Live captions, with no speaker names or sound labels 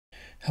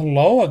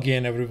Hello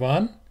again,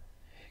 everyone.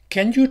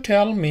 Can you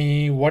tell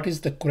me what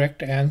is the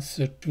correct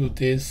answer to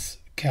this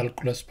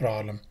calculus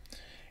problem?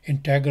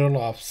 Integral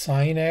of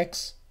sine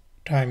x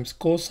times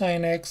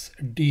cosine x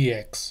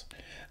dx.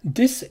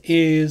 This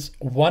is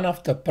one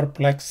of the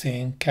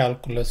perplexing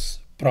calculus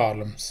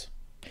problems.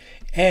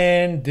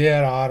 And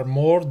there are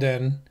more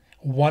than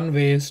one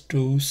ways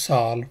to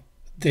solve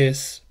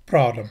this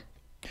problem.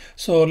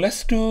 So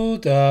let's do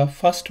the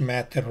first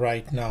method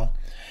right now.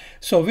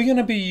 So we're going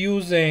to be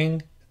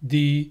using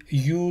the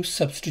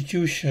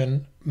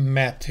substitution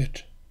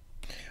method.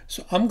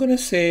 So I'm going to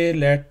say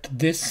let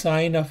this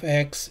sine of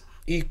x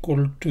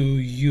equal to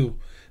u.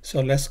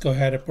 So let's go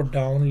ahead and put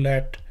down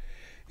let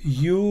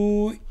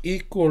u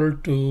equal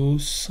to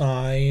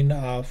sine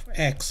of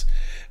x.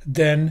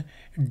 Then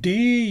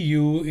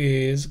du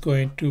is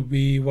going to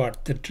be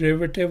what? The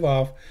derivative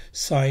of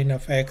sine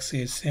of x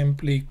is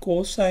simply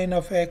cosine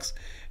of x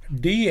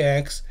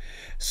dx.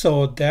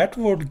 So that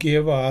would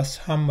give us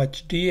how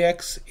much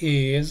dx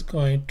is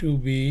going to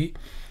be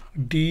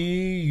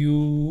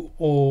du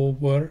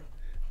over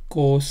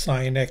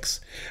cosine x.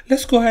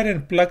 Let's go ahead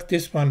and plug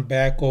this one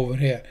back over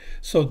here.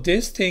 So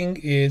this thing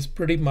is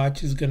pretty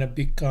much is going to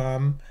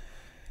become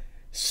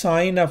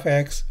sine of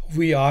x.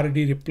 We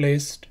already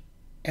replaced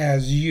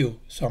as u.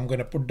 So I'm going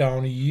to put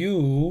down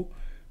u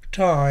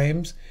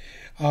times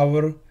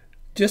our,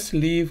 just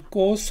leave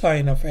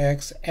cosine of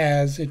x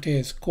as it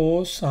is,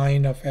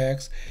 cosine of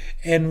x,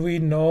 and we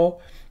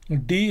know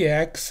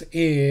dx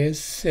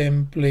is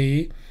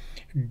simply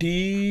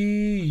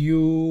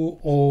du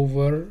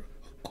over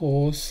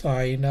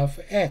cosine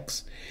of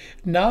x.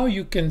 Now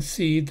you can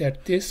see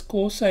that this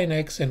cosine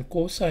x and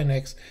cosine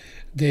x,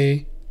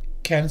 they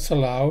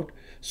cancel out.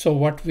 So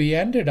what we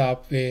ended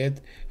up with,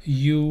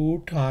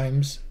 u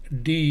times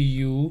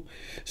du,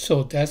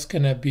 so that's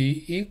gonna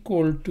be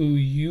equal to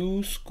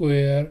u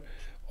square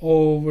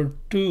over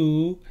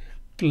 2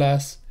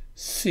 plus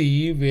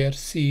c, where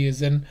c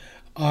is an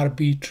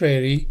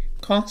arbitrary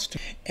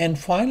constant. And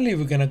finally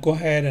we're going to go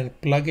ahead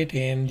and plug it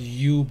in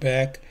u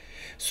back.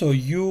 So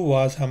u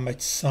was how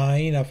much?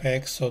 Sine of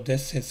x. So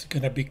this is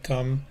going to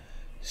become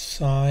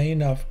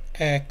sine of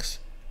x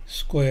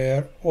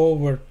square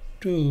over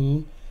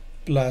 2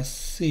 plus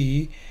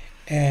c,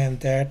 and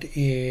that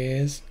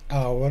is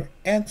our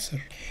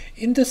answer.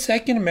 In the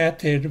second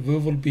method, we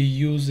will be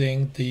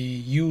using the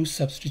u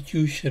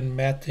substitution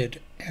method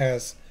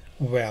as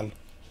well.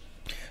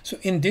 So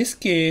in this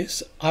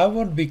case, I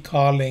will be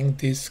calling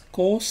this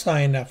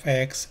cosine of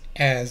x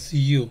as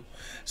u.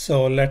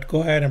 So let's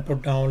go ahead and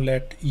put down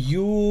let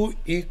u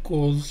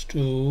equals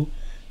to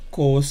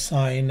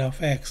cosine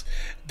of x.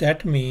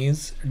 That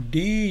means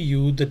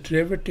du, the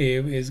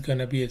derivative, is going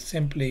to be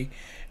simply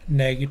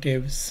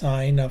negative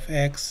sine of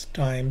x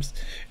times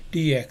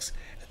dx.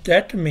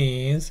 That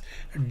means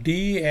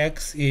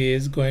dx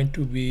is going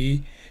to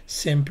be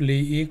simply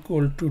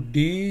equal to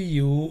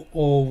du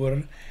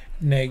over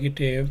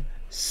negative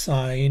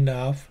sine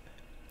of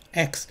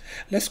x.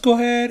 Let's go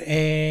ahead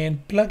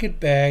and plug it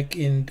back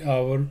in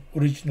our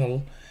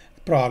original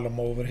problem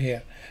over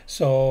here.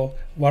 So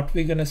what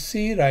we're gonna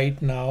see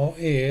right now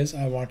is,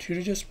 I want you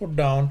to just put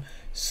down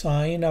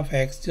sine of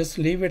x, just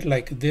leave it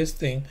like this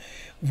thing.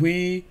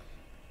 We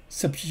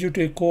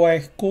substituted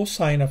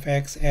cosine of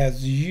x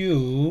as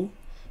u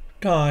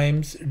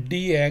times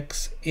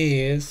dx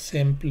is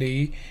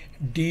simply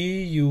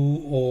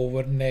du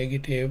over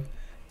negative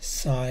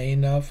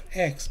sine of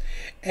x.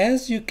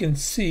 As you can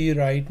see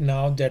right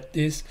now that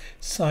this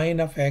sine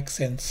of x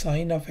and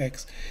sine of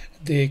x,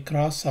 they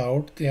cross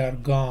out, they are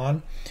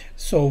gone.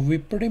 So we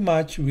pretty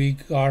much, we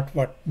got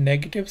what?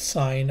 Negative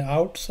sine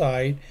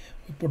outside,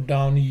 we put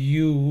down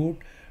u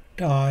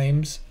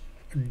times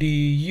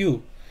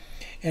du.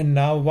 And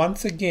now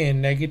once again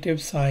negative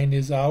sign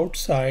is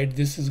outside,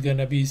 this is going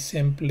to be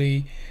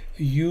simply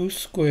u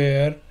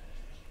square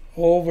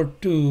over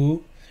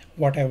 2,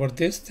 whatever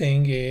this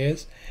thing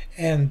is,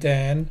 and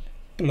then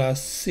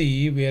plus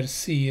c, where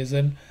c is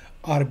an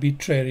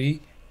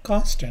arbitrary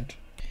constant.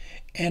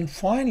 And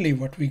finally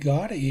what we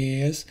got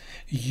is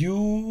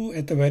u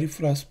at the very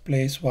first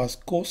place was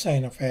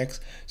cosine of x,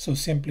 so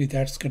simply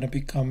that's going to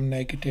become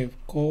negative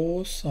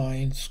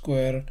cosine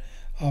square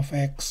of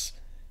x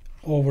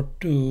over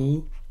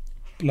 2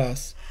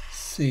 plus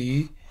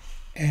c,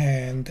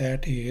 and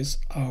that is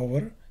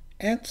our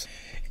answer.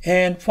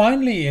 And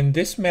finally in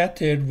this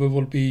method we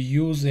will be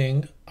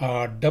using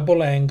a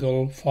double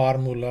angle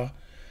formula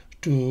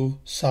to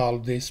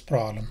solve this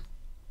problem.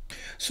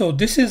 So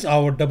this is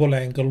our double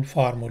angle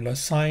formula,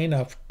 sine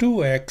of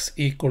 2x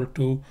equal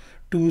to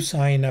 2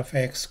 sine of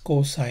x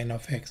cosine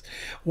of x.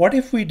 What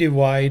if we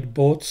divide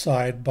both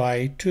sides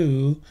by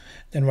 2?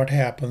 Then what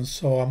happens?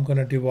 So I'm going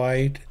to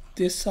divide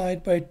this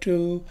side by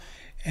 2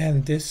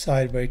 and this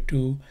side by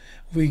 2.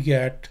 We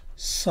get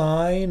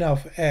sine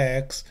of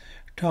x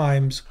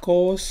times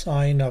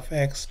cosine of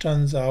x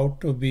turns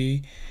out to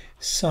be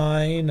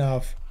sine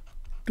of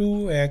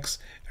 2x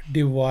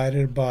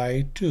divided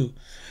by 2.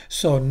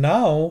 So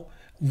now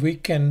we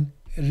can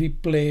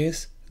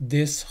replace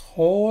this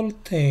whole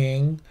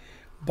thing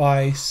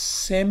by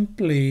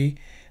simply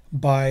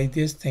by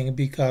this thing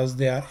because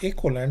they are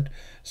equivalent.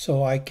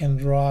 So I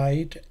can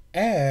write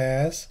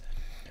as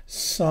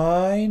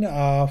sine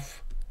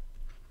of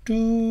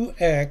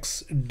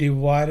 2x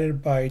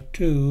divided by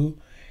 2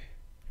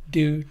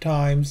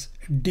 times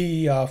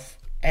d of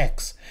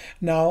x.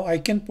 Now I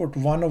can put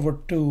 1 over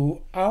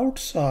 2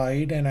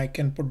 outside and I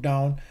can put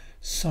down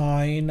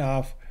sine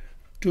of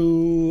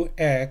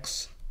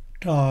 2x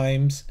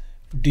times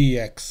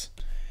dx.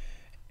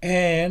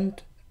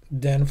 And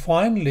then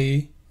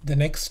finally the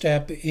next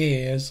step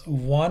is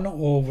 1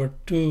 over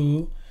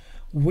 2.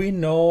 We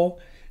know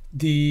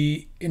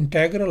the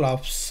integral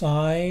of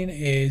sine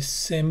is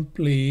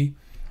simply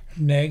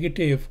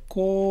negative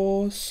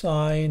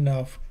cosine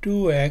of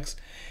 2x,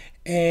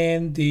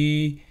 and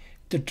the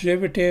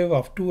derivative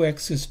of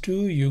 2x is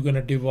 2. You're going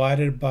to divide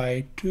it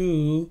by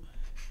 2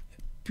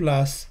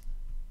 plus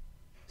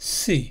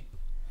c.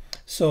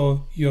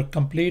 So your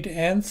complete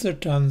answer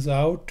turns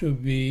out to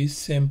be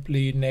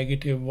simply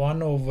negative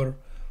 1 over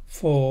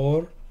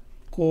 4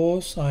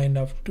 cosine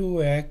of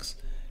 2x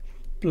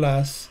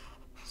plus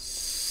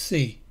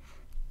c.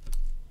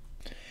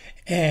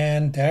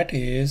 And that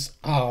is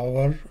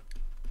our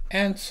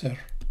answer.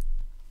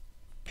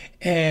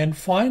 And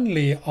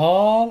finally,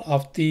 all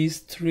of these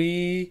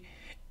three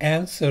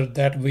answers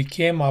that we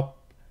came up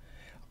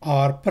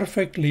are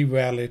perfectly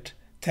valid.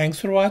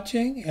 Thanks for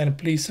watching, and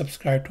please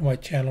subscribe to my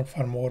channel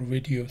for more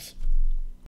videos.